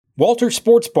Walter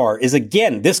Sports Bar is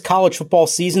again this college football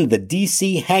season the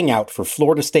DC hangout for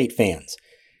Florida State fans.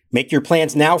 Make your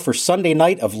plans now for Sunday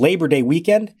night of Labor Day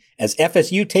weekend as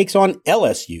FSU takes on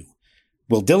LSU.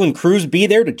 Will Dylan Cruz be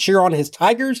there to cheer on his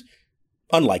Tigers?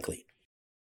 Unlikely.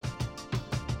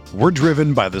 We're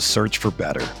driven by the search for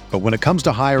better. But when it comes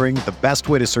to hiring, the best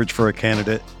way to search for a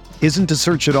candidate isn't to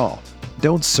search at all.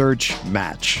 Don't search,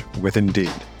 match with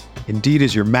Indeed. Indeed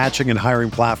is your matching and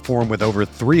hiring platform with over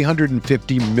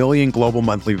 350 million global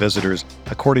monthly visitors,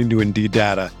 according to Indeed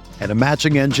data, and a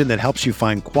matching engine that helps you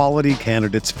find quality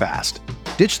candidates fast.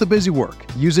 Ditch the busy work.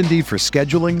 Use Indeed for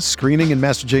scheduling, screening, and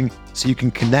messaging so you can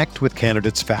connect with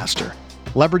candidates faster.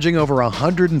 Leveraging over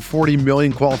 140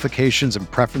 million qualifications and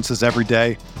preferences every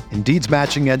day, Indeed's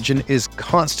matching engine is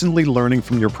constantly learning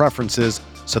from your preferences,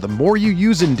 so the more you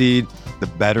use Indeed, the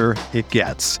better it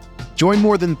gets. Join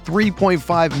more than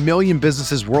 3.5 million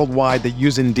businesses worldwide that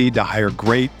use Indeed to hire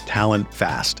great talent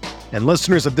fast. And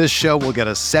listeners of this show will get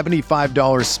a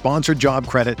 $75 sponsored job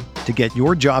credit to get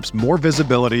your jobs more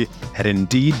visibility at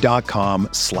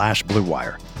Indeed.com/Blue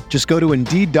Wire. Just go to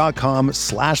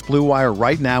Indeed.com/Blue Wire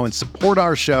right now and support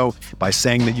our show by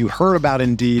saying that you heard about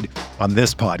Indeed on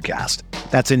this podcast.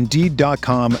 That's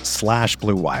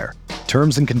Indeed.com/Blue Wire.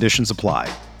 Terms and conditions apply.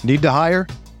 Need to hire?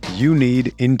 You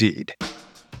need Indeed.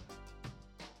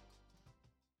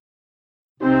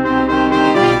 And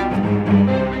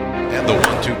the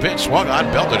 1-2 pitch swung on,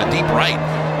 belted to deep right.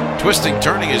 Twisting,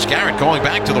 turning is Garrett, going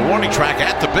back to the warning track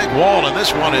at the big wall, and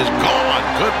this one is gone.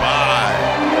 Goodbye.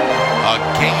 A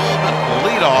game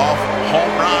leadoff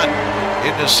home run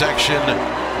into section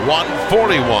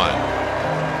 141.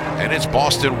 And it's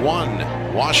Boston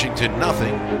 1, Washington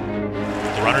nothing.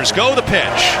 The runners go, the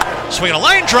pitch. Swinging a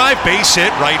line drive, base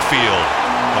hit, right field.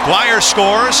 McGuire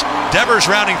scores. Devers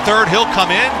rounding third, he'll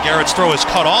come in. Garrett's throw is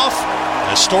cut off.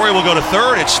 As Story will go to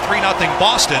third, it's 3-0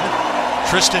 Boston.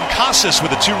 Tristan Casas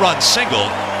with a 2-run single.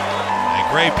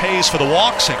 And Gray pays for the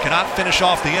walks and cannot finish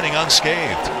off the inning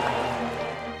unscathed.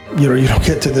 You don't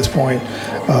get to this point,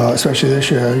 especially this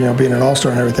year, being an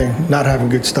all-star and everything, not having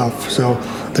good stuff. So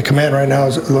the command right now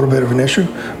is a little bit of an issue,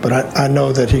 but I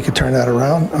know that he could turn that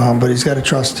around. But he's got to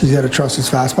trust his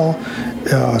fastball,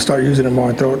 start using it more,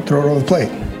 and throw it over the plate.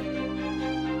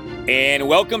 And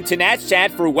welcome to Nats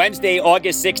Chat for Wednesday,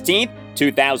 August 16th.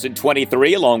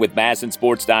 2023, along with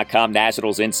MASNsports.com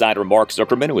Nationals insider Mark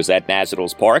Zuckerman, who is at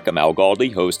Nationals Park. I'm Al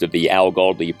Galdi, host of the Al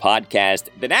Galdi podcast.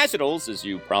 The Nationals, as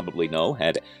you probably know,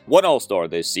 had one All-Star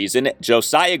this season,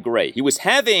 Josiah Gray. He was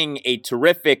having a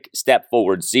terrific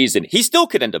step-forward season. He still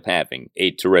could end up having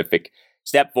a terrific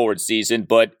step-forward season,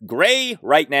 but Gray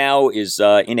right now is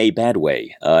in a bad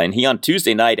way. And he on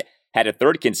Tuesday night had a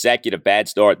third consecutive bad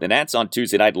start. The Nats on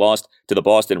Tuesday night lost to the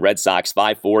Boston Red Sox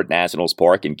 5-4 at Nationals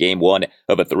Park in Game 1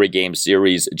 of a 3-game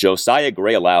series. Josiah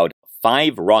Gray allowed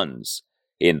 5 runs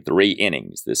in 3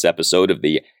 innings. This episode of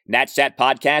the Nats Chat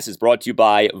podcast is brought to you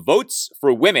by Votes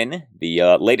for Women,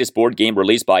 the latest board game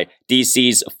released by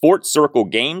DC's Fort Circle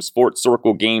Games. Fort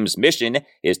Circle Games' mission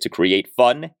is to create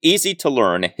fun,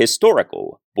 easy-to-learn,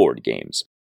 historical board games.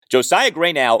 Josiah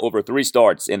Gray now, over 3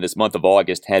 starts in this month of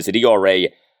August, has an ERA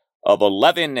of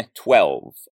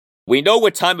 11-12. We know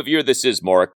what time of year this is,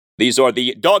 Mark. These are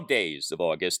the dog days of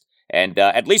August, and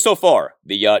at least so far,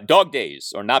 the dog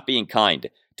days are not being kind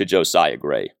to Josiah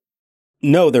Gray.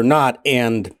 No, they're not,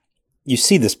 and you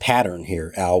see this pattern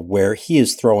here, Al, where he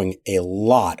is throwing a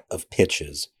lot of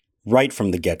pitches right from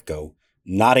the get-go,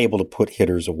 not able to put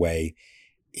hitters away.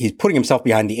 He's putting himself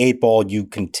behind the 8 ball. You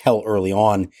can tell early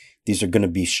on these are going to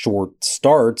be short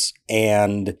starts,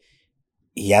 and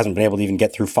he hasn't been able to even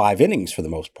get through 5 innings for the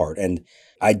most part. And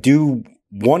I do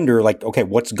wonder, okay,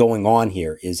 what's going on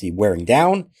here? Is he wearing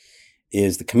down?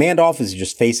 Is the command off? Is he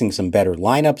just facing some better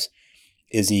lineups?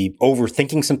 Is he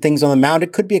overthinking some things on the mound?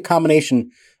 It could be a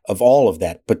combination of all of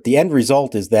that. But the end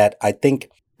result is that I think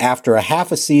after a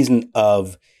half a season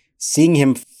of seeing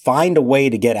him find a way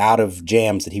to get out of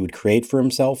jams that he would create for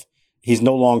himself, he's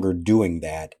no longer doing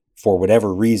that for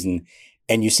whatever reason.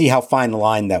 And you see how fine the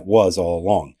line that was all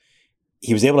along.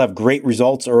 He was able to have great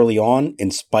results early on in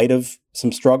spite of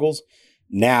some struggles.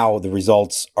 Now the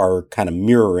results are kind of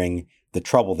mirroring the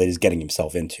trouble that he's getting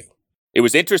himself into. It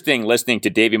was interesting listening to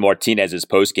Davey Martinez's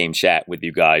postgame chat with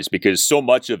you guys because so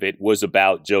much of it was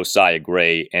about Josiah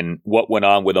Gray and what went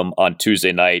on with him on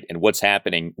Tuesday night and what's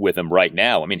happening with him right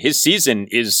now. I mean, his season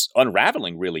is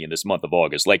unraveling really in this month of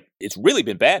August. It's really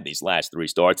been bad these last 3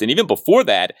 starts. And even before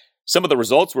that, some of the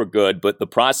results were good, but the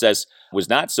process was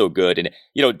not so good. And,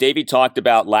 Davey talked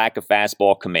about lack of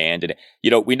fastball command.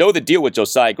 And, we know the deal with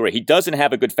Josiah Gray. He doesn't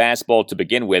have a good fastball to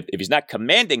begin with. If he's not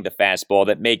commanding the fastball,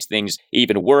 that makes things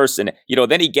even worse. And,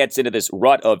 then he gets into this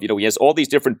rut of, he has all these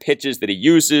different pitches that he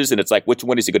uses. And it's like, which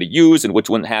one is he going to use and which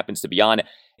one happens to be on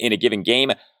in a given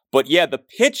game? But yeah, the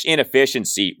pitch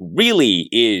inefficiency really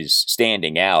is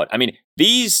standing out. I mean,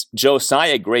 these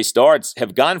Josiah Gray starts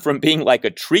have gone from being like a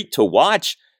treat to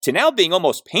watch to now being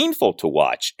almost painful to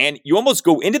watch. And you almost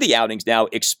go into the outings now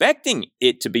expecting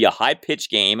it to be a high-pitched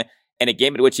game and a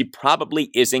game in which he probably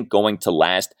isn't going to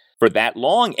last for that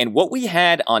long. And what we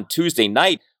had on Tuesday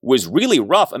night was really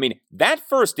rough. I mean, that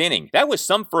first inning, that was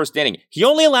some first inning. He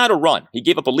only allowed a run. He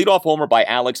gave up a leadoff homer by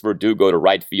Alex Verdugo to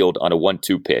right field on a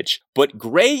 1-2 pitch. But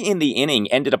Gray in the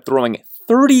inning ended up throwing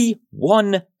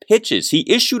 31 pitches. He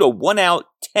issued a 1-out,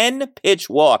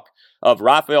 10-pitch walk of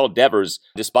Rafael Devers,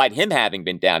 despite him having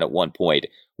been down at one point,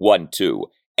 1-2.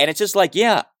 And it's just like,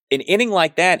 yeah, an inning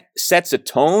like that sets a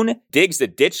tone, digs the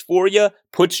ditch for you,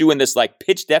 puts you in this like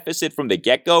pitch deficit from the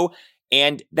get-go.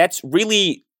 And that's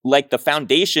really like the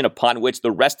foundation upon which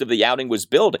the rest of the outing was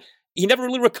built. He never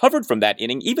really recovered from that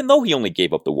inning, even though he only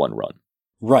gave up the one run.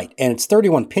 Right. And it's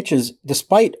 31 pitches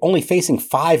despite only facing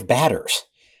 5 batters.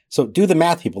 So do the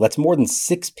math, people. That's more than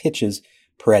 6 pitches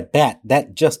per at bat.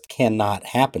 That just cannot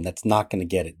happen. That's not going to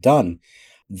get it done.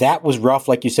 That was rough.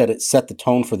 Like you said, it set the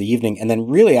tone for the evening. And then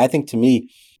really, I think to me,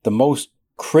 the most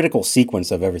critical sequence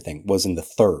of everything was in the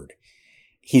third.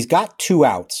 He's got 2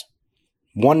 outs,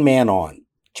 1 man on.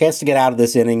 Chance to get out of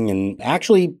this inning and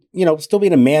actually, still be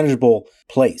in a manageable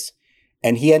place.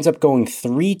 And he ends up going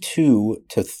 3-2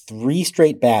 to 3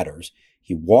 straight batters.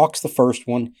 He walks the first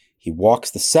one. He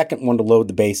walks the second one to load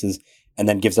the bases and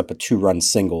then gives up a 2-run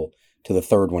single to the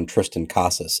third one, Tristan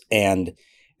Casas. And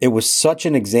it was such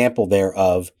an example there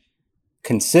of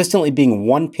consistently being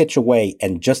 1 pitch away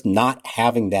and just not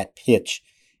having that pitch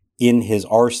in his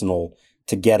arsenal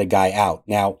to get a guy out.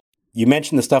 Now, you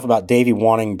mentioned the stuff about Davey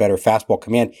wanting better fastball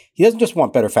command. He doesn't just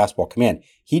want better fastball command.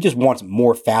 He just wants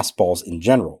more fastballs in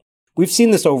general. We've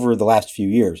seen this over the last few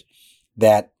years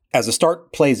that as the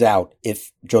start plays out,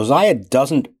 if Josiah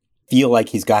doesn't feel like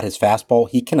he's got his fastball,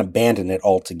 he can abandon it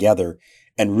altogether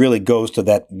and really goes to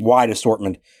that wide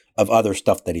assortment of other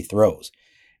stuff that he throws.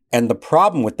 And the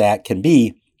problem with that can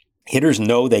be hitters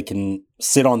know they can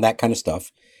sit on that kind of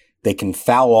stuff. They can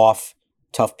foul off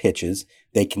tough pitches.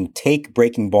 They can take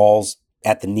breaking balls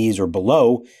at the knees or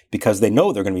below because they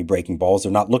know they're going to be breaking balls.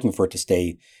 They're not looking for it to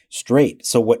stay straight.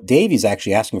 So what Davey's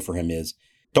actually asking for him is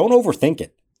don't overthink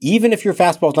it. Even if your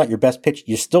fastball is not your best pitch,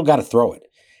 you still got to throw it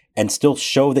and still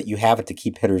show that you have it to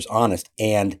keep hitters honest.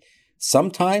 And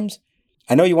sometimes,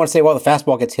 I know you want to say, well, the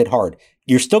fastball gets hit hard.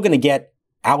 You're still going to get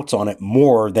outs on it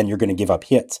more than you're going to give up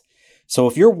hits. So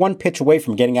if you're 1 pitch away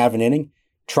from getting out of an inning,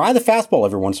 try the fastball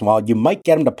every once in a while. You might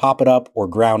get him to pop it up or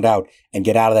ground out and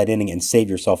get out of that inning and save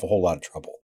yourself a whole lot of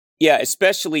trouble. Yeah,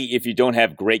 especially if you don't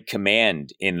have great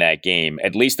command in that game.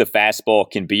 At least the fastball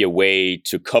can be a way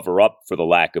to cover up for the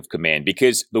lack of command.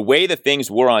 Because the way the things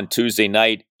were on Tuesday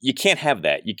night, you can't have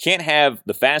that. You can't have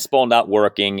the fastball not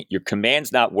working, your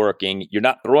command's not working, you're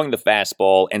not throwing the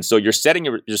fastball, and so you're setting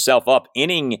yourself up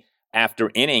inning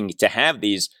after inning to have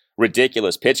these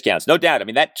ridiculous pitch counts. No doubt. I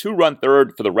mean, that 2-run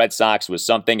third for the Red Sox was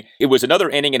something. It was another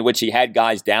inning in which he had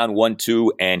guys down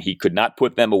 1-2 and he could not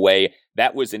put them away.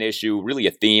 That was an issue, really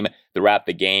a theme throughout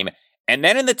the game. And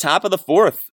then in the top of the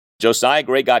 4th, Josiah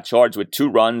Gray got charged with 2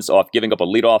 runs off giving up a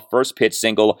leadoff first pitch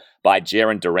single by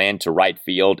Jarren Duran to right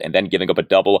field and then giving up a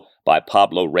double by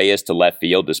Pablo Reyes to left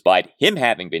field despite him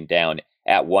having been down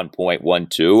at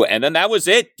 1.12. And then that was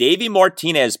it. Davey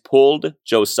Martinez pulled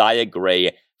Josiah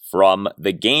Gray from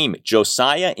the game.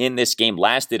 Josiah in this game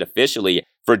lasted officially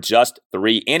for just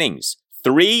 3 innings.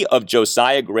 3 of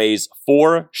Josiah Gray's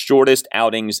 4 shortest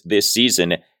outings this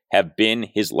season have been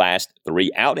his last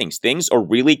 3 outings. Things are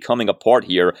really coming apart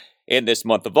here in this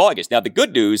month of August. Now, the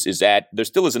good news is that there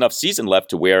still is enough season left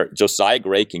to where Josiah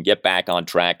Gray can get back on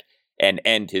track and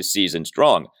end his season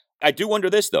strong. I do wonder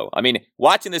this, though. I mean,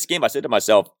 watching this game, I said to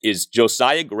myself, is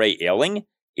Josiah Gray ailing?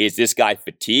 Is this guy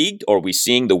fatigued? Or are we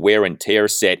seeing the wear and tear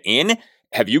set in?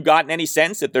 Have you gotten any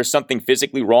sense that there's something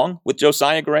physically wrong with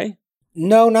Josiah Gray?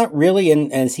 No, not really.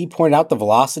 And as he pointed out, the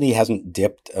velocity hasn't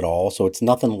dipped at all. So it's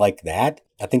nothing like that.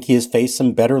 I think he has faced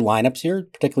some better lineups here,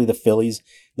 particularly the Phillies,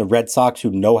 the Red Sox,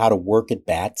 who know how to work at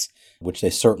bats, which they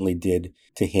certainly did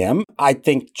to him. I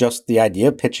think just the idea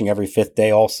of pitching every 5th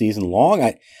day all season long,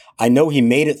 I know he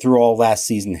made it through all last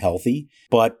season healthy,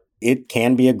 but it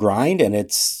can be a grind, and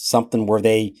it's something where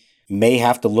they may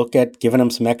have to look at giving him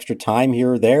some extra time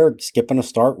here or there, skipping a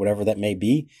start, whatever that may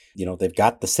be. They've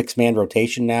got the 6-man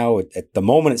rotation now. At the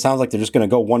moment, it sounds like they're just going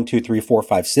to go 1, 2, 3, 4,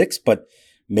 5, 6, but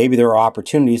maybe there are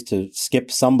opportunities to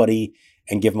skip somebody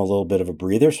and give him a little bit of a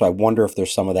breather. So I wonder if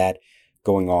there's some of that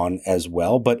going on as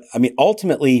well. But I mean,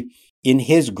 ultimately, in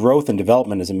his growth and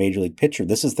development as a major league pitcher,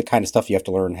 this is the kind of stuff you have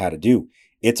to learn how to do.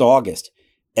 It's August.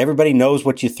 Everybody knows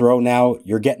what you throw now.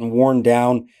 You're getting worn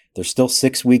down. There's still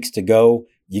 6 weeks to go.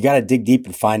 You got to dig deep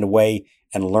and find a way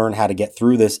and learn how to get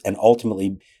through this and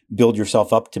ultimately build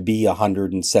yourself up to be a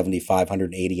 175,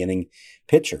 180 inning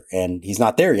pitcher. And he's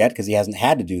not there yet because he hasn't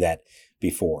had to do that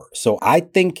before. So I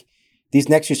think these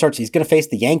next few starts, he's going to face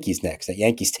the Yankees next at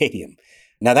Yankee Stadium.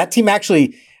 Now that team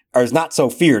actually is not so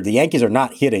feared. The Yankees are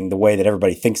not hitting the way that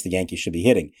everybody thinks the Yankees should be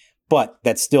hitting, but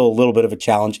that's still a little bit of a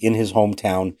challenge in his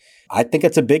hometown. I think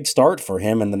it's a big start for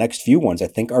him, and the next few ones I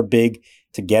think are big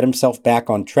to get himself back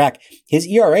on track. His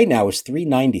ERA now is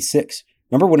 3.96.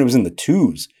 Remember when it was in the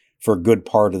 2s for a good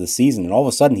part of the season, and all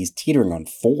of a sudden he's teetering on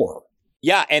 4.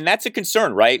 Yeah, and that's a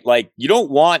concern, right? Like, you don't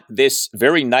want this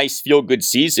very nice feel-good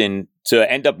season to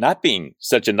end up not being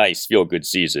such a nice feel-good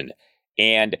season.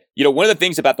 And, one of the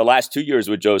things about the last 2 years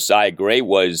with Josiah Gray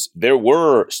was there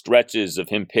were stretches of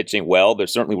him pitching well. There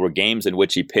certainly were games in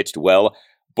which he pitched well.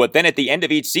 But then at the end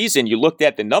of each season, you looked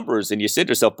at the numbers and you said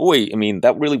to yourself, boy, I mean,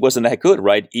 that really wasn't that good,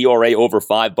 right? ERA over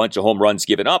 5, bunch of home runs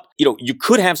given up. You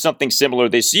could have something similar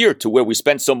this year to where we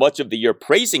spent so much of the year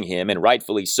praising him, and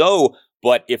rightfully so.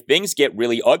 But if things get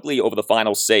really ugly over the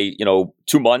final, say,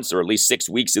 2 months or at least 6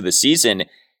 weeks of the season,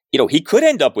 he could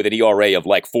end up with an ERA of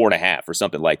like 4.5 or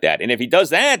something like that. And if he does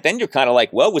that, then you're kind of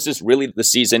like, well, was this really the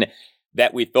season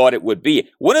that we thought it would be?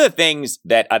 One of the things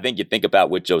that I think you think about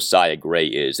with Josiah Gray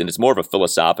is, and it's more of a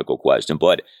philosophical question,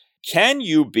 but can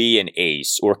you be an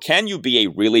ace or can you be a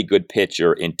really good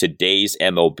pitcher in today's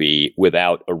MLB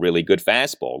without a really good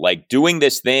fastball? Like doing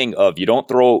this thing of you don't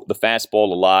throw the fastball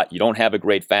a lot, you don't have a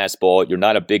great fastball, you're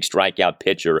not a big strikeout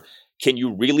pitcher. Can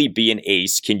you really be an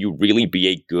ace? Can you really be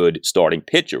a good starting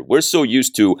pitcher? We're so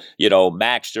used to,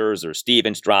 Max Scherzer,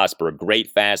 Steven Strasburg,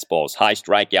 great fastballs, high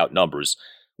strikeout numbers.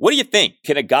 What do you think?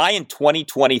 Can a guy in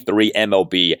 2023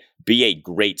 MLB be a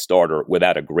great starter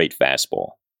without a great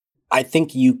fastball? I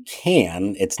think you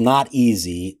can. It's not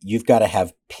easy. You've got to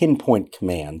have pinpoint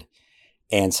command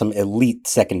and some elite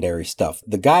secondary stuff.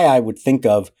 The guy I would think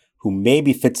of who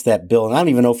maybe fits that bill, and I don't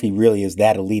even know if he really is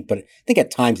that elite, but I think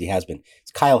at times he has been.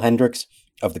 It's Kyle Hendricks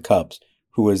of the Cubs,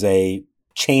 who is a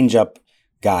change-up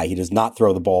guy. He does not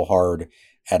throw the ball hard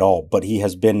at all, but he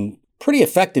has been pretty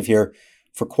effective here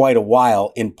for quite a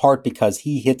while, in part because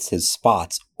he hits his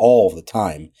spots all the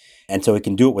time, and so he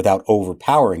can do it without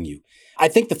overpowering you. I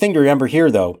think the thing to remember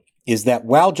here, though, is that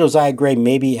while Josiah Gray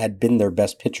maybe had been their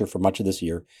best pitcher for much of this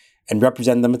year and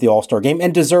represented them at the All-Star game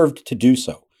and deserved to do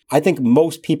so, I think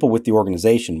most people with the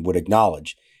organization would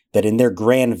acknowledge that in their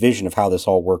grand vision of how this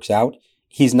all works out,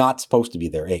 he's not supposed to be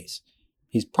their ace.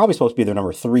 He's probably supposed to be their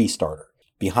number 3 starter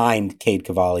behind Cade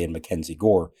Cavalli and Mackenzie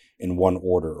Gore in one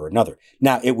order or another.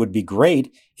 Now, it would be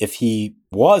great if he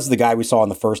was the guy we saw in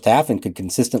the first half and could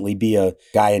consistently be a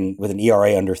guy with an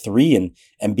ERA under 3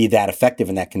 and be that effective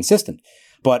and that consistent.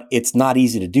 But it's not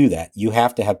easy to do that. You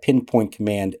have to have pinpoint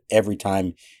command every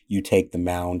time you take the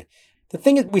mound. The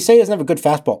thing is, we say he doesn't have a good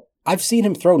fastball. I've seen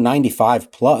him throw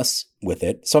 95 plus with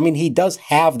it. So, I mean, he does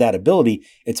have that ability.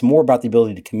 It's more about the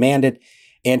ability to command it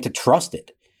and to trust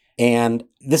it. And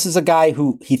this is a guy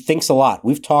who he thinks a lot.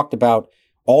 We've talked about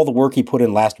all the work he put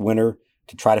in last winter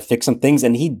to try to fix some things.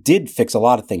 And he did fix a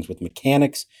lot of things with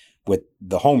mechanics, with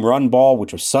the home run ball,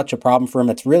 which was such a problem for him.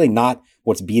 It's really not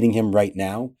what's beating him right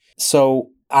now.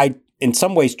 So I, in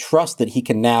some ways, trust that he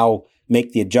can now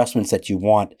make the adjustments that you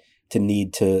want to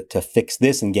need to fix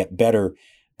this and get better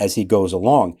as he goes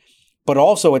along. But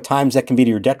also at times that can be to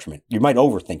your detriment. You might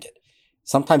overthink it.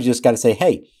 Sometimes you just got to say,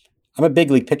 hey, I'm a big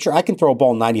league pitcher. I can throw a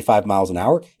ball 95 miles an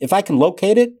hour. If I can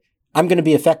locate it, I'm going to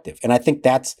be effective. And I think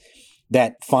that's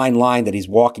that fine line that he's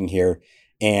walking here.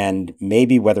 And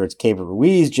maybe whether it's Keibert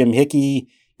Ruiz, Jim Hickey,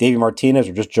 Davey Martinez,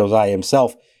 or just Josiah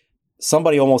himself,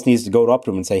 somebody almost needs to go up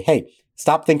to him and say, hey,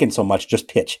 stop thinking so much, just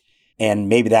pitch. And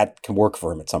maybe that can work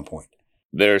for him at some point.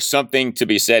 There's something to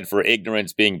be said for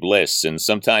ignorance being bliss, and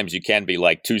sometimes you can be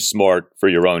like too smart for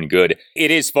your own good.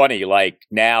 It is funny, like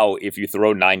now if you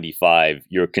throw 95,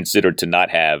 you're considered to not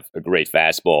have a great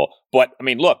fastball. But I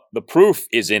mean, look, the proof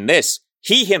is in this.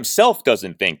 He himself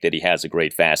doesn't think that he has a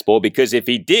great fastball because if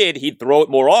he did, he'd throw it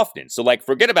more often. So like,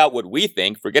 forget about what we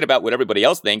think, forget about what everybody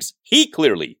else thinks. He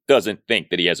clearly doesn't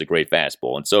think that he has a great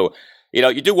fastball. And so,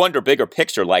 you do wonder bigger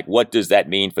picture, like what does that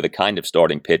mean for the kind of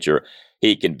starting pitcher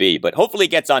he can be. But hopefully he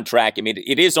gets on track. I mean,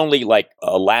 it is only like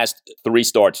a last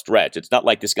 3-start stretch. It's not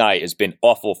like this guy has been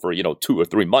awful for, 2 or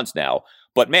 3 months now.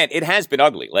 But man, it has been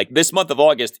ugly. Like this month of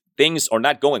August, things are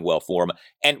not going well for him.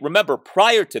 And remember,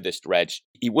 prior to this stretch,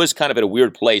 he was kind of at a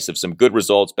weird place of some good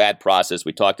results, bad process.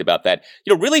 We talked about that.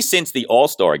 Really since the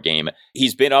All-Star game,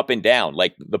 he's been up and down.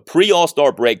 Like the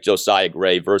pre-All-Star break, Josiah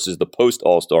Gray versus the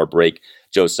post-All-Star break,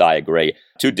 Josiah Gray.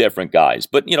 2 different guys.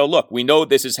 But, look, we know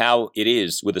this is how it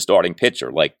is with a starting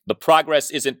pitcher. Like the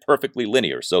progress isn't perfectly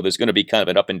linear. So there's going to be kind of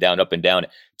an up and down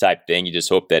type thing. You just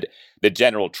hope that the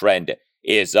general trend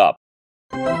is up.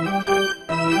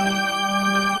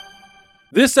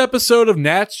 This episode of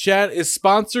Nats Chat is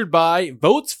sponsored by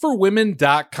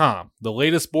VotesForWomen.com, the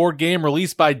latest board game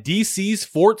released by DC's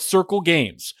Fort Circle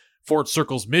Games. Fort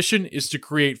Circle's mission is to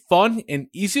create fun and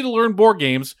easy-to-learn board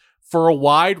games for a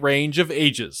wide range of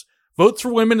ages. Votes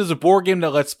for Women is a board game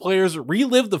that lets players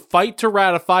relive the fight to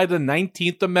ratify the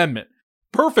 19th Amendment.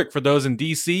 Perfect for those in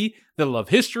DC that love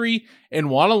history and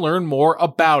want to learn more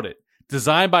about it.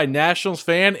 Designed by Nationals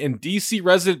fan and DC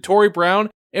resident Tori Brown,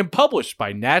 and published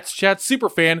by Nats Chat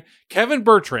superfan Kevin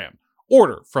Bertram.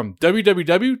 Order from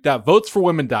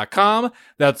www.votesforwomen.com.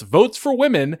 That's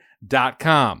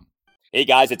votesforwomen.com. Hey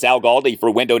guys, it's Al Galdi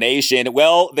for Window Nation.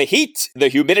 Well, the heat, the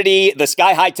humidity, the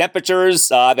sky-high temperatures,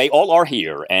 they all are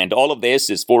here. And all of this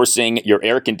is forcing your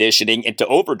air conditioning into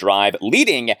overdrive,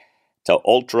 leading to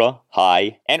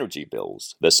ultra-high energy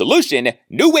bills. The solution,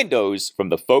 new windows from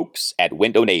the folks at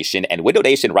Window Nation. And Window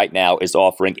Nation right now is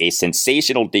offering a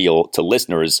sensational deal to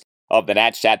listeners of the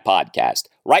Nats Chat podcast.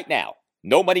 Right now,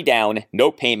 no money down,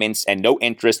 no payments, and no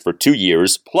interest for 2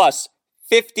 years, plus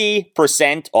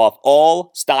 50% off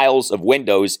all styles of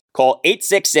windows. Call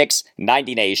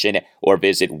 866-90-NATION or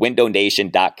visit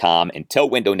windownation.com and tell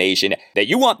Window Nation that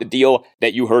you want the deal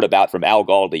that you heard about from Al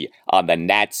Galdi on the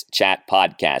Nats Chat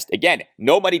podcast. Again,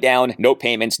 no money down, no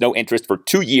payments, no interest for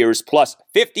 2 years, plus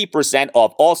 50%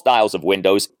 off all styles of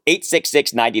windows.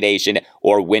 866-90-NATION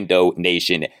or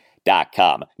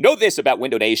windownation.com. Know this about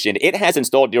Window Nation. It has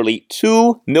installed nearly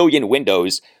 2 million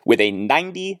windows with a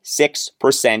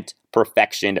 96%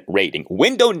 perfection rating.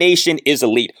 Window Nation is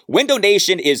elite. Window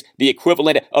Nation is the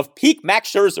equivalent of peak Max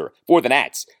Scherzer for the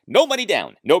Nats. No money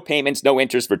down, no payments, no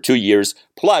interest for 2 years,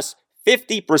 plus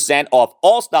 50% off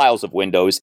all styles of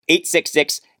windows.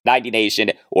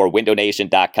 866-90-NATION or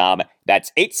windownation.com.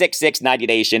 That's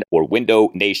 866-90-NATION or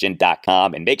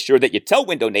windownation.com. And make sure that you tell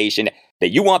Window Nation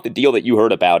that you want the deal that you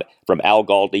heard about from Al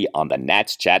Galdi on the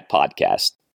Nats Chat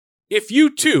podcast. If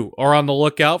you too are on the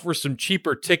lookout for some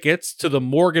cheaper tickets to the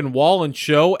Morgan Wallen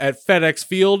Show at FedEx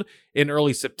Field in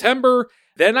early September,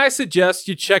 then I suggest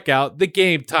you check out the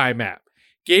Game Time app.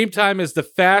 Game Time is the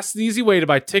fast and easy way to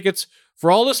buy tickets for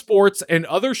all the sports and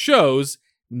other shows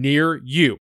near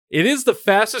you. It is the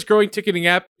fastest growing ticketing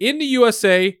app in the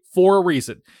USA for a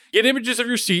reason. Get images of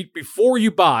your seat before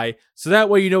you buy, so that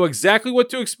way you know exactly what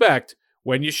to expect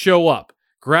when you show up.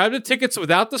 Grab the tickets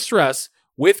without the stress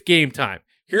with Game Time.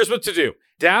 Here's what to do.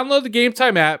 Download the Game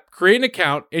Time app, create an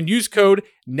account, and use code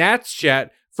NATSCHAT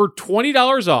for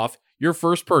 $20 off your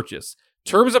first purchase.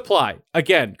 Terms apply.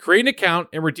 Again, create an account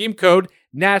and redeem code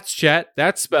NATSCHAT,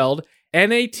 that's spelled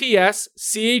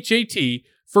NATSCHAT,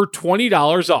 for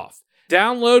 $20 off.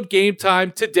 Download Game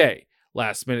Time today.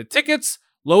 Last minute tickets,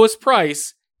 lowest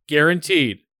price,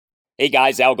 guaranteed. Hey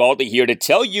guys, Al Galdi here to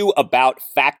tell you about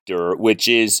Factor, which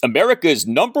is America's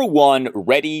 #1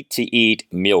 ready-to-eat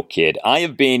meal kit. I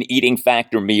have been eating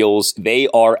Factor meals. They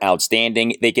are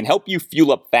outstanding. They can help you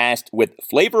fuel up fast with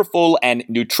flavorful and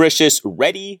nutritious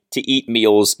ready-to-eat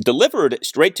meals delivered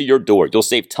straight to your door. You'll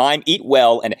save time, eat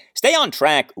well, and stay on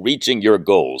track reaching your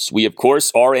goals. We, of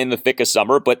course, are in the thick of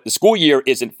summer, but the school year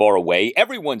isn't far away.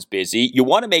 Everyone's busy. You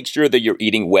want to make sure that you're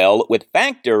eating well. With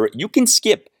Factor, you can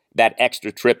skip that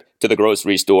extra trip to the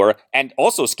grocery store and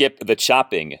also skip the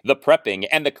chopping, the prepping,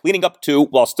 and the cleaning up too,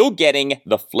 while still getting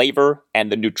the flavor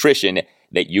and the nutrition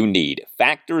that you need.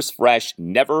 Factor's fresh,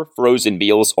 never frozen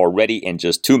meals are ready in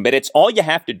just 2 minutes. All you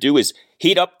have to do is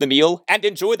heat up the meal and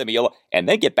enjoy the meal, and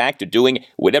then get back to doing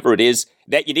whatever it is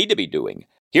that you need to be doing.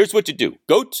 Here's what you do.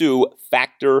 Go to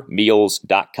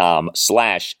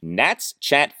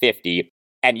factormeals.com/NatsChat50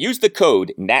 and use the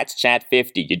code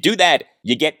NatsChat50. You do that,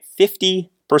 you get 50%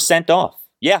 off.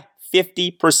 Yeah,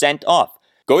 50% off.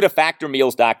 Go to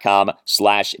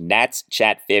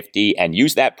factormeals.com/NatsChat50 and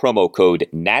use that promo code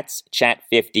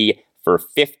NatsChat50 for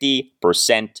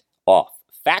 50% off.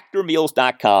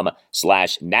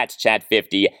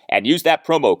 Factormeals.com/NatsChat50 and use that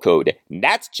promo code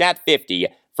NatsChat50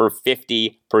 for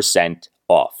 50%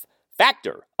 off.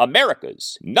 Factor,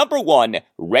 America's #1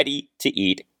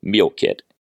 ready-to-eat meal kit.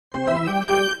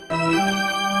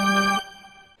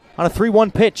 On a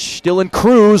 3-1 pitch, Dylan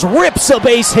Cruz rips a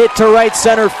base hit to right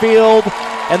center field,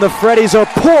 and the Freddies are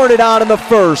pouring it on in the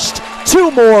first.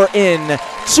 2 more in,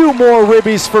 2 more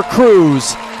ribbies for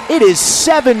Cruz. It is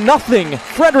 7-0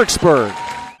 Fredericksburg.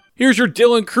 Here's your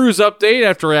Dylan Cruz update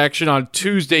after action on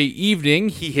Tuesday evening.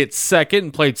 He hit second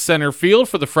and played center field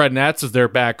for the Fred Nats as they're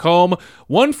back home.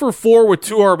 1 for 4 with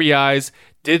 2 RBIs.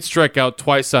 Did strike out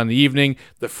twice on the evening.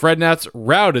 The Fred Nats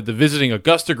routed the visiting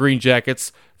Augusta Green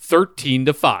Jackets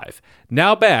 13-5.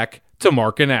 Now back to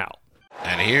Mark and Al.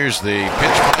 And here's the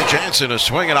pitch by Jansen, a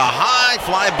swing and a high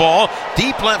fly ball,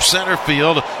 deep left center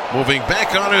field. Moving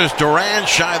back on is Duran,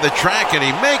 shy of the track, and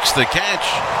he makes the catch.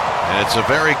 And it's a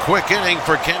very quick inning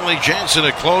for Kenley Jansen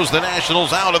to close the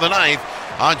Nationals out of the ninth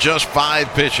on just 5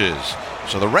 pitches.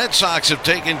 So the Red Sox have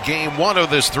taken game 1 of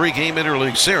this 3-game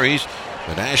interleague series.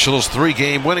 The Nationals'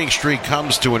 3-game winning streak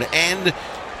comes to an end.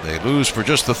 They lose for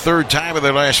just the 3rd time in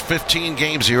their last 15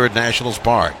 games here at Nationals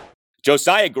Park.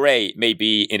 Josiah Gray may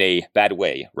be in a bad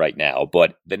way right now,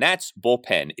 but the Nats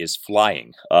bullpen is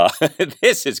flying.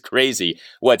 This is crazy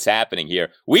what's happening here.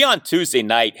 We on Tuesday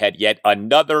night had yet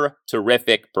another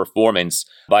terrific performance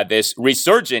by this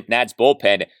resurgent Nats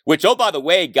bullpen, which, oh, by the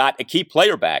way, got a key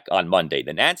player back on Monday.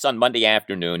 The Nats on Monday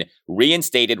afternoon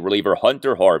reinstated reliever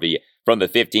Hunter Harvey from the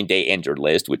 15-day injured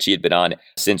list, which he had been on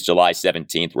since July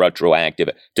 17th, retroactive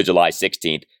to July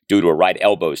 16th, due to a right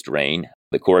elbow strain.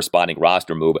 The corresponding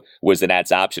roster move was the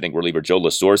Nats optioning reliever Joe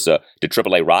LaSorsa to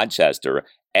AAA Rochester.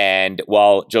 And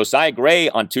while Josiah Gray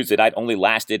on Tuesday night only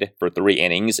lasted for 3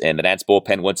 innings, and the Nats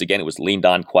bullpen, once again, it was leaned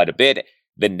on quite a bit,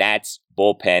 the Nats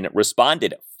bullpen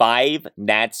responded. 5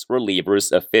 Nats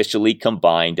relievers officially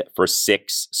combined for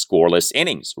 6 scoreless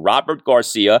innings. Robert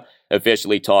Garcia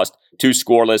officially tossed 2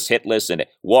 scoreless, hitless, and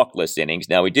walkless innings.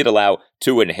 Now, he did allow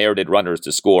 2 inherited runners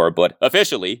to score, but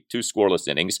officially 2 scoreless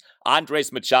innings.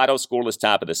 Andres Machado, scoreless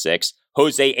top of the 6th.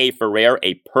 Jose A. Ferrer,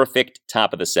 a perfect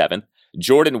top of the 7th.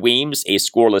 Jordan Weems, a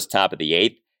scoreless top of the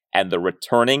 8th. And the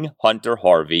returning Hunter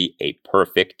Harvey, a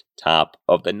perfect top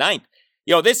of the 9th.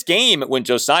 You know, this game, when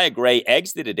Josiah Gray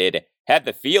exited it, had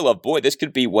the feel of, boy, this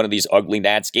could be one of these ugly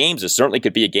Nats games. It certainly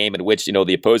could be a game in which,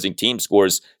 the opposing team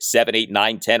scores 7, 8,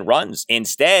 9, 10 runs.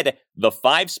 Instead, the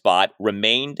 5 spot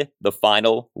remained the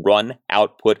final run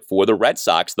output for the Red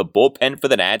Sox. The bullpen for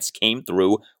the Nats came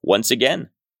through once again.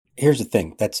 Here's the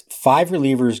thing. That's 5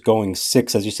 relievers going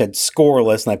 6, as you said,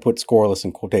 scoreless, and I put scoreless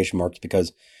in quotation marks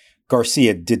because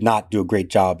Garcia did not do a great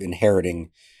job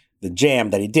inheriting the jam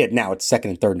that he did. Now it's 2nd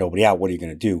and 3rd, nobody out. What are you going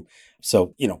to do?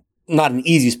 So, not an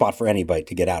easy spot for anybody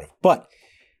to get out of. But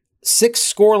 6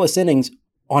 scoreless innings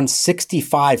on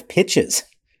 65 pitches.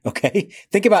 Okay?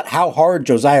 Think about how hard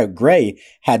Josiah Gray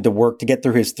had to work to get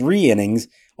through his 3 innings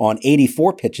on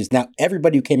 84 pitches. Now,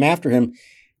 everybody who came after him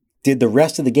did the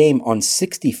rest of the game on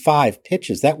 65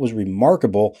 pitches. That was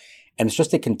remarkable. And it's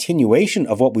just a continuation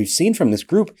of what we've seen from this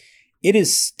group. It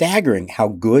is staggering how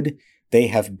good they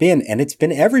have been, and it's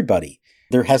been everybody.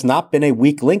 There has not been a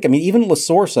weak link. I mean, even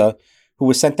LaSorsa, who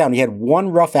was sent down, he had 1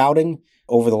 rough outing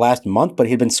over the last month, but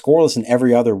he had been scoreless in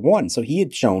every other one, so he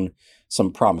had shown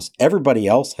some promise. Everybody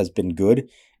else has been good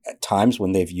at times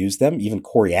when they've used them. Even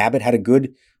Corey Abbott had a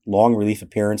good long relief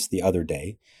appearance the other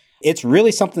day. It's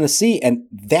really something to see, and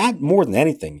that, more than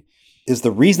anything, is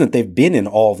the reason that they've been in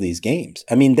all of these games.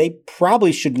 I mean, they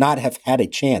probably should not have had a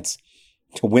chance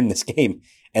to win this game,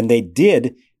 and they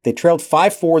did. They trailed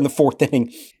 5-4 in the 4th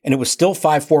inning, and it was still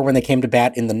 5-4 when they came to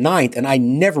bat in the 9th, and I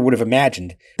never would have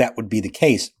imagined that would be the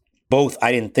case. Both,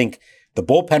 I didn't think the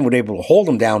bullpen would be able to hold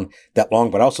them down that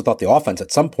long, but I also thought the offense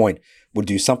at some point would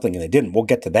do something, and they didn't. We'll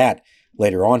get to that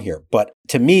later on here. But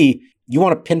to me, you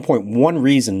want to pinpoint one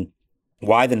reason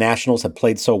why the Nationals have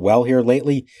played so well here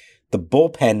lately. The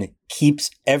bullpen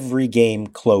keeps every game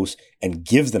close and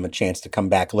gives them a chance to come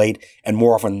back late, and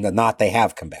more often than not, they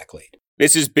have come back late.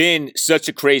 This has been such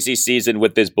a crazy season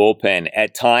with this bullpen.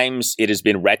 At times, it has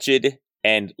been wretched,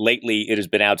 and lately, it has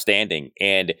been outstanding.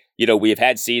 And, we have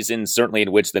had seasons, certainly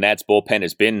in which the Nats bullpen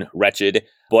has been wretched,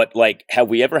 but, have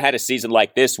we ever had a season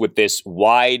like this with this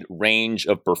wide range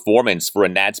of performance for a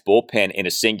Nats bullpen in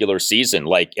a singular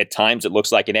season? At times, it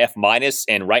looks like an F-,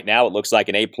 and right now, it looks like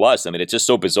an A+. I mean, it's just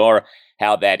so bizarre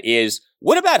how that is.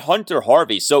 What about Hunter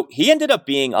Harvey? So he ended up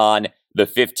being on the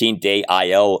 15-day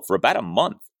IL for about a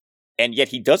month. And yet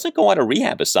he doesn't go on a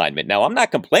rehab assignment. Now, I'm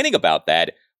not complaining about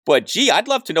that, but gee, I'd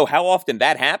love to know how often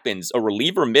that happens. A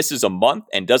reliever misses a month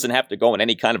and doesn't have to go on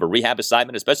any kind of a rehab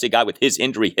assignment, especially a guy with his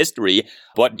injury history.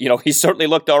 But, he certainly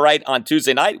looked all right on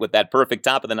Tuesday night with that perfect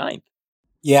top of the 9th.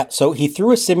 Yeah, so he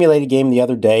threw a simulated game the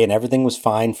other day, and everything was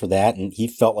fine for that, and he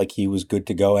felt like he was good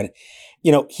to go. And,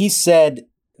 he said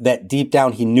that deep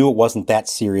down he knew it wasn't that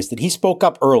serious, that he spoke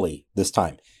up early this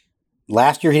time.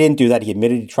 Last year, he didn't do that. He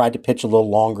admitted he tried to pitch a little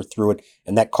longer through it,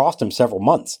 and that cost him several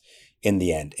months in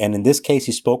the end. And in this case,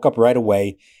 he spoke up right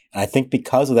away. And I think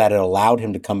because of that, it allowed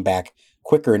him to come back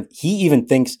quicker. And he even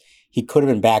thinks he could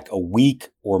have been back a week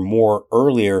or more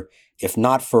earlier, if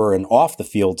not for an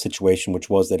off-the-field situation, which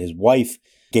was that his wife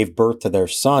gave birth to their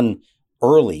son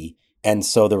early. And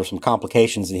so there were some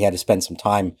complications, and he had to spend some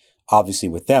time, obviously,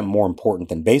 with them, more important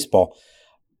than baseball.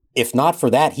 If not for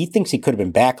that, he thinks he could have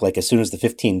been back like as soon as the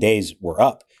 15 days were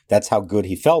up. That's how good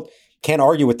he felt. Can't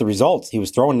argue with the results. He was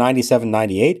throwing 97,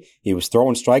 98. He was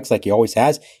throwing strikes like he always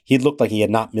has. He looked like he had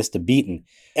not missed a beat. And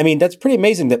I mean, that's pretty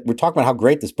amazing that we're talking about how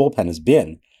great this bullpen has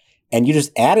been. And you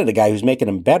just added a guy who's making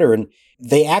him better. And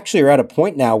they actually are at a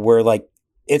point now where like,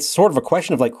 it's sort of a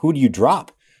question of like, who do you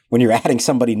drop when you're adding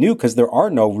somebody new? Because there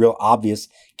are no real obvious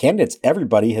candidates.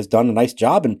 Everybody has done a nice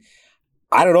job. And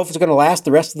I don't know if it's going to last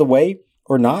the rest of the way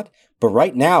or not. But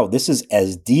right now, this is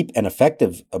as deep and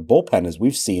effective a bullpen as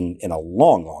we've seen in a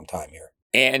long, long time here.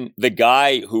 And the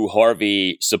guy who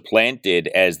Harvey supplanted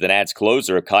as the Nats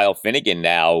closer, Kyle Finnegan,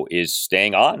 now is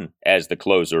staying on as the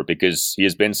closer because he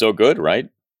has been so good, right?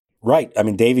 Right. I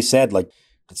mean, Davey said, like,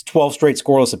 it's 12 straight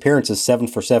scoreless appearances, 7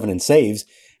 for 7 in saves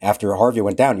after Harvey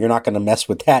went down. You're not going to mess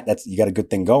with that. You got a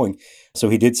good thing going. So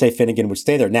he did say Finnegan would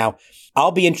stay there. Now,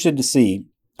 I'll be interested to see.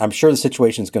 I'm sure the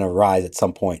situation is going to arise at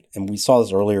some point, and we saw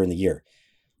this earlier in the year.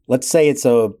 Let's say it's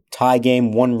a tie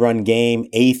game, 1-run game,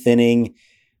 8th inning.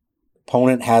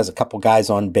 Opponent has a couple guys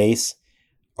on base.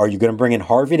 Are you going to bring in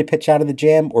Harvey to pitch out of the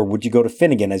jam, or would you go to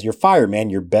Finnegan as your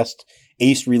fireman, your best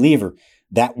ace reliever?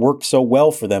 That worked so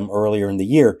well for them earlier in the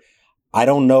year. I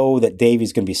don't know that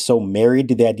Davey's going to be so married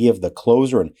to the idea of the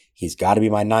closer, and he's got to be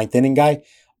my 9th inning guy.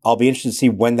 I'll be interested to see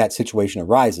when that situation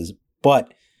arises,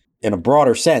 but in a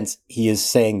broader sense, he is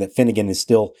saying that Finnegan is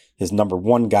still his number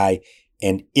 1 guy.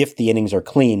 And if the innings are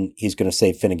clean, he's going to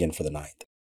save Finnegan for the 9th.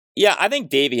 Yeah, I think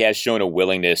Davey has shown a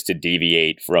willingness to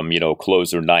deviate from,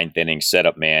 closer 9th inning,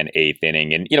 setup man, 8th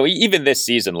inning. And, even this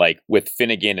season, like with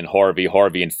Finnegan and Harvey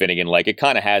and Finnegan, like it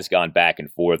kind of has gone back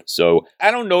and forth. So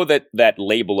I don't know that that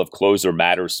label of closer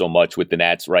matters so much with the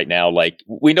Nats right now. Like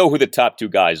we know who the top 2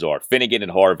 guys are, Finnegan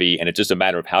and Harvey, and it's just a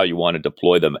matter of how you want to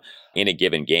deploy them in a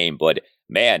given game. But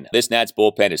man, this Nats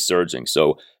bullpen is surging,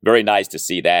 so very nice to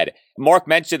see that. Mark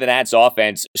mentioned the Nats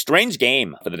offense. Strange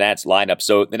game for the Nats lineup.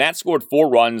 So the Nats scored 4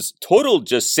 runs, total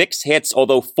just 6 hits,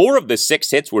 although 4 of the 6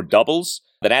 hits were doubles.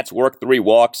 The Nats worked 3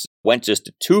 walks, went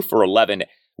just 2 for 11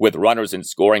 with runners in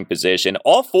scoring position.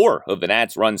 All 4 of the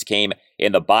Nats runs came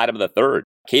in the bottom of the third.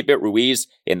 Keibert Ruiz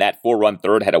in that 4-run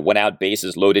third had a 1-out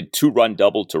bases loaded 2-run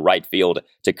double to right field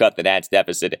to cut the Nats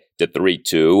deficit to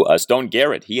 3-2. Stone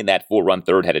Garrett, he in that 4-run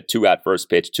third had a 2-out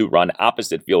first pitch, 2-run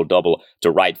opposite field double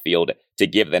to right field to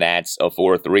give the Nats a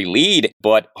 4-3 lead.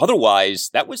 But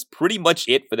otherwise, that was pretty much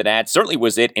it for the Nats. Certainly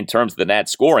was it in terms of the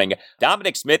Nats scoring.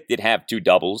 Dominic Smith did have 2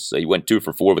 doubles. He went 2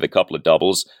 for 4 with a couple of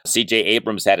doubles. C.J.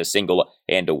 Abrams had a single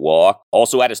and a walk.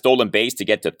 Also had a stolen base to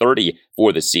get to 30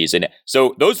 for the season.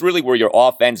 So those really were your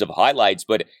offensive highlights,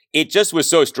 but it just was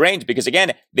so strange because,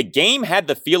 again, the game had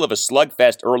the feel of a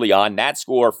slugfest early on. Nats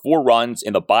score 4 runs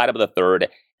in the bottom of the third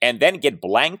and then get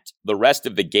blanked the rest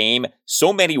of the game.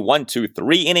 So many 1, 2,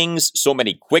 3 innings, so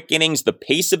many quick innings. The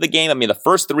pace of the game, I mean, the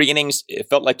first 3 innings, it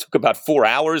felt like took about 4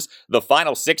 hours. The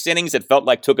final 6 innings, it felt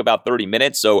like took about 30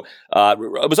 minutes. So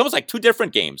it was almost like 2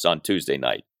 different games on Tuesday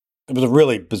night. It was a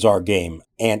really bizarre game.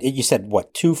 And you said,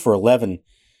 2 for 11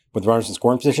 with runners in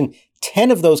scoring position?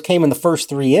 10 of those came in the first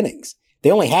 3 innings.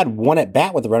 They only had 1 at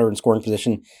bat with the runner in scoring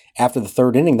position after the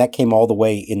 3rd inning. That came all the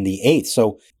way in the 8th.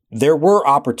 So there were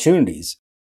opportunities.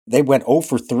 They went 0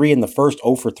 for 3 in the first,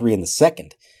 0 for 3 in the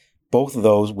second. Both of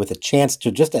those with a chance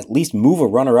to just at least move a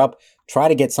runner up, try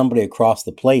to get somebody across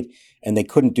the plate. And they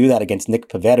couldn't do that against Nick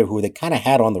Pivetta, who they kind of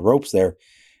had on the ropes there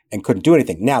and couldn't do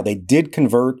anything. Now, they did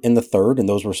convert in the 3rd, and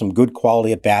those were some good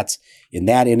quality at bats in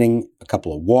that inning. A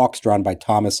couple of walks drawn by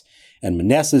Thomas and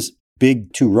Meneses,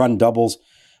 big 2-run doubles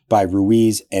by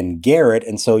Ruiz and Garrett.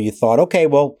 And so you thought, okay,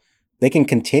 well, they can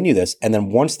continue this. And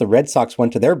then once the Red Sox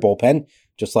went to their bullpen,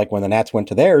 just like when the Nats went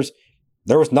to theirs,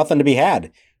 there was nothing to be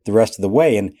had the rest of the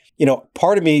way. And,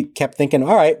 part of me kept thinking,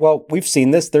 all right, well, we've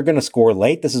seen this. They're going to score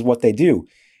late. This is what they do.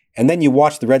 And then you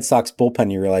watch the Red Sox bullpen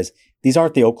and you realize these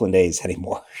aren't the Oakland A's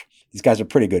anymore. These guys are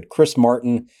pretty good. Chris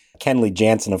Martin, Kenley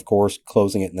Jansen, of course,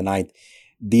 closing it in the 9th.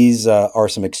 These are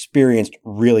some experienced,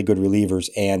 really good relievers.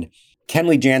 And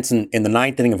Kenley Jansen in the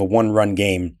 9th inning of a 1-run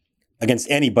game against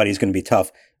anybody is going to be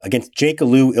tough. Against Jake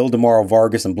Alou, Ildemaro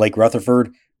Vargas, and Blake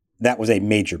Rutherford, that was a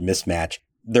major mismatch.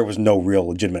 There was no real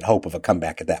legitimate hope of a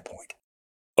comeback at that point.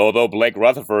 Although Blake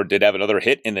Rutherford did have another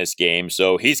hit in this game,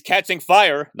 so he's catching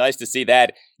fire. Nice to see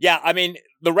that. Yeah, I mean,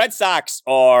 the Red Sox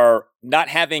are not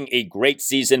having a great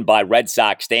season by Red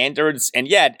Sox standards, and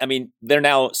yet, I mean, they're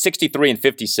now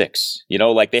 63-56. You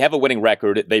know, like, they have a winning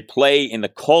record. They play in the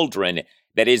cauldron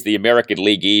that is the American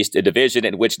League East, a division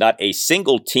in which not a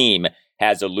single team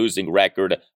has a losing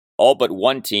record. All but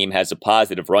one team has a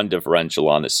positive run differential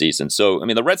on the season. So, I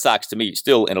mean, the Red Sox, to me,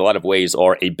 still in a lot of ways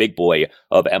are a big boy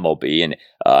of MLB. And,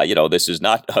 this is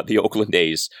not the Oakland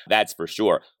A's, that's for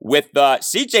sure. With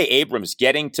C.J. Abrams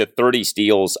getting to 30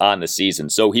 steals on the season,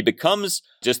 so he becomes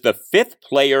just the fifth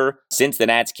player since the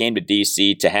Nats came to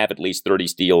D.C. to have at least 30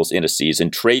 steals in a season.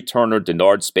 Trey Turner,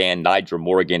 Denard Span, Nyjer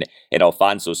Morgan, and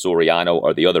Alfonso Soriano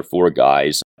are the other four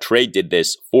guys. Trey did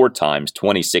this 4 times,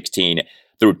 2016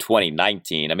 through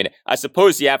 2019. I mean, I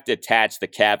suppose you have to attach the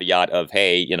caveat of,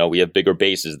 hey, we have bigger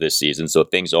bases this season, so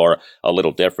things are a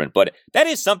little different. But that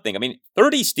is something. I mean,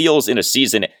 30 steals in a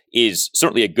season is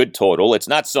certainly a good total. It's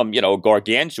not some,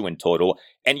 gargantuan total.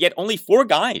 And yet only 4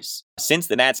 guys since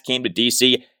the Nats came to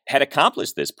D.C. had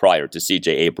accomplished this prior to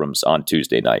C.J. Abrams on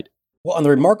Tuesday night. Well, and the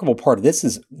remarkable part of this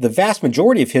is the vast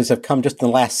majority of his have come just in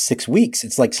the last 6 weeks.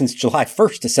 It's like since July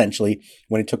 1st, essentially,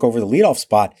 when he took over the leadoff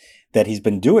spot, that he's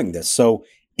been doing this. So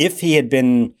if he had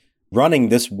been running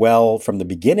this well from the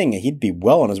beginning, he'd be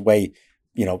well on his way,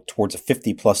 towards a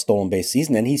 50-plus stolen base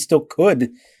season. And he still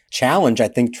could challenge, I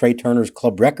think, Trey Turner's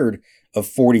club record of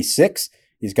 46.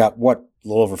 He's got, a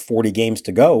little over 40 games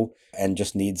to go and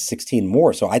just needs 16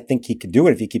 more. So I think he could do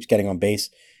it if he keeps getting on base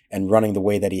and running the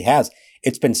way that he has.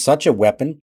 It's been such a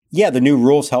weapon. Yeah, the new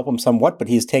rules help him somewhat, but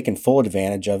he's taken full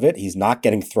advantage of it. He's not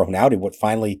getting thrown out. He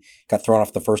finally got thrown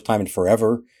off the first time in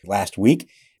forever last week.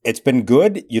 It's been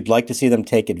good. You'd like to see them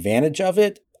take advantage of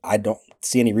it. I don't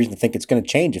see any reason to think it's going to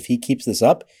change. If he keeps this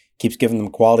up, keeps giving them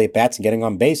quality at bats and getting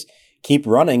on base, keep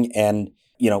running, and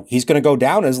he's going to go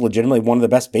down as legitimately one of the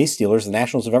best base stealers the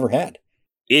Nationals have ever had.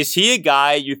 Is he a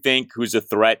guy you think who's a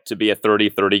threat to be a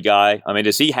 30-30 guy? I mean,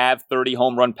 does he have 30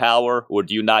 home run power, or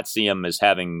do you not see him as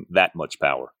having that much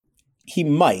power? He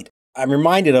might. I'm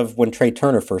reminded of when Trey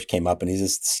Turner first came up, and he's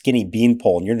this skinny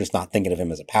beanpole, and you're just not thinking of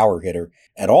him as a power hitter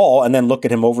at all. And then look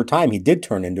at him over time. He did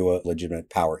turn into a legitimate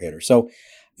power hitter. So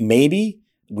maybe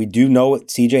we do know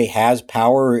CJ has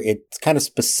power. It's kind of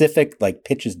specific, like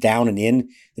pitches down and in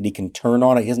that he can turn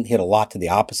on. He hasn't hit a lot to the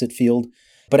opposite field.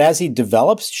 But as he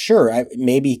develops, sure,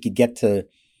 maybe he could get to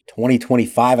 20,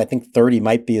 25. I think 30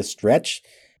 might be a stretch.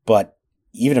 But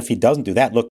even if he doesn't do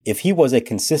that, look, if he was a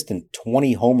consistent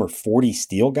 20 homer, 40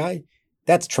 steal guy,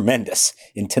 that's tremendous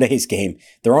in today's game.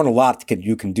 There aren't a lot that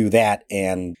you can do that.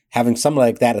 And having someone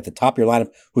like that at the top of your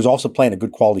lineup who's also playing a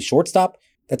good quality shortstop,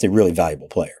 that's a really valuable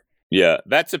player. Yeah,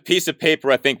 that's a piece of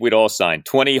paper I think we'd all sign.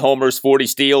 20 homers, 40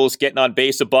 steals, getting on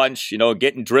base a bunch,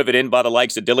 getting driven in by the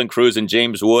likes of Dylan Cruz and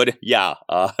James Wood. Yeah,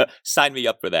 sign me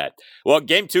up for that. Well,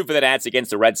 game 2 for the Nats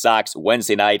against the Red Sox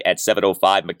Wednesday night at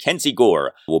 7:05. Mackenzie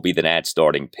Gore will be the Nats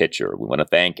starting pitcher. We want to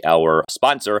thank our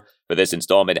sponsor for this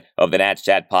installment of the Nats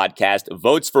Chat podcast,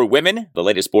 Votes for Women, the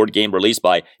latest board game released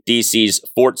by DC's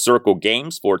Fort Circle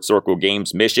Games. Fort Circle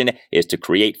Games' mission is to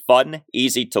create fun,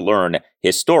 easy-to-learn,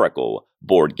 historical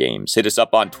board games. Hit us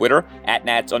up on Twitter at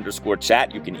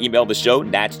Nats_chat. You can email the show,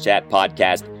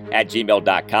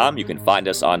 natschatpodcast@gmail.com. You can find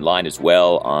us online as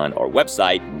well on our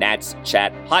website,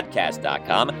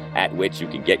 natschatpodcast.com, at which you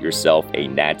can get yourself a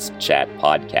Nats Chat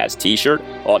Podcast t-shirt.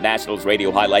 All Nationals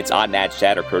radio highlights on Nats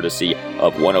Chat are courtesy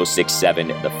of 106.7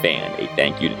 The Fan. A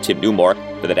thank you to Tim Newmark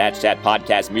for the Nats Chat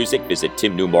Podcast music. Visit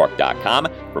timnewmark.com.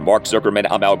 For Mark Zuckerman,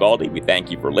 I'm Al Galdi. We thank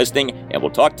you for listening, and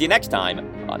we'll talk to you next time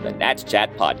on the Nats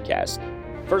Chat Podcast.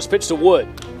 First pitch to Wood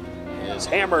is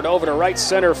hammered over to right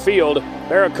center field.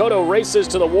 Barracoto races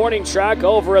to the warning track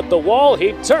over at the wall.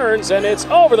 He turns, and it's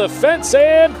over the fence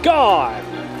and gone.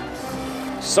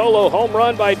 Solo home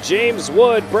run by James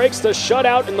Wood breaks the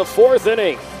shutout in the 4th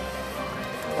inning.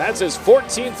 That's his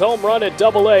 14th home run at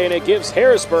Double-A, and it gives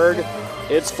Harrisburg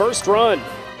its first run.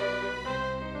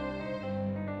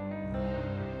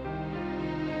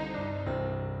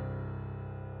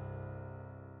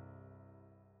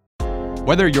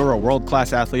 Whether you're a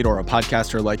world-class athlete or a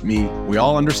podcaster like me, we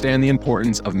all understand the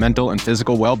importance of mental and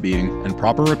physical well-being and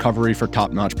proper recovery for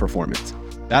top-notch performance.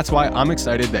 That's why I'm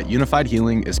excited that Unified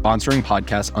Healing is sponsoring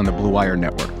podcasts on the Blue Wire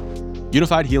Network.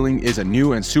 Unified Healing is a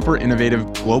new and super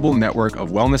innovative global network of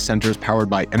wellness centers powered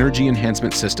by Energy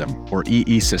Enhancement System, or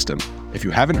EE System. If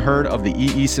you haven't heard of the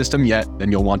EE System yet,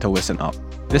 then you'll want to listen up.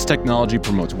 This technology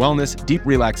promotes wellness, deep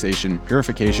relaxation,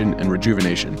 purification, and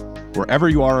rejuvenation. Wherever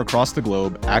you are across the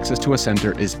globe, access to a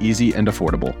center is easy and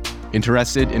affordable.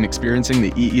 Interested in experiencing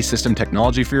the EE System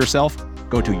technology for yourself?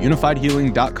 Go to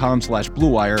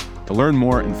unifiedhealing.com/bluewire to learn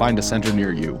more and find a center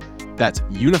near you. That's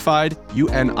unified,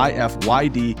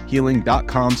 UNIFYD,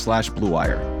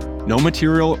 healing.com/bluewire. No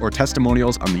material or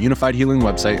testimonials on the Unified Healing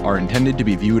website are intended to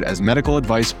be viewed as medical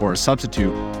advice or a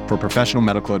substitute for professional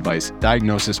medical advice,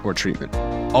 diagnosis, or treatment.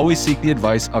 Always seek the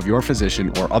advice of your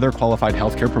physician or other qualified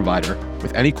healthcare provider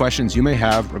with any questions you may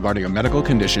have regarding a medical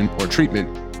condition or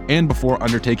treatment and before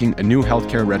undertaking a new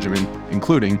healthcare regimen,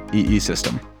 including EE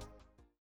system.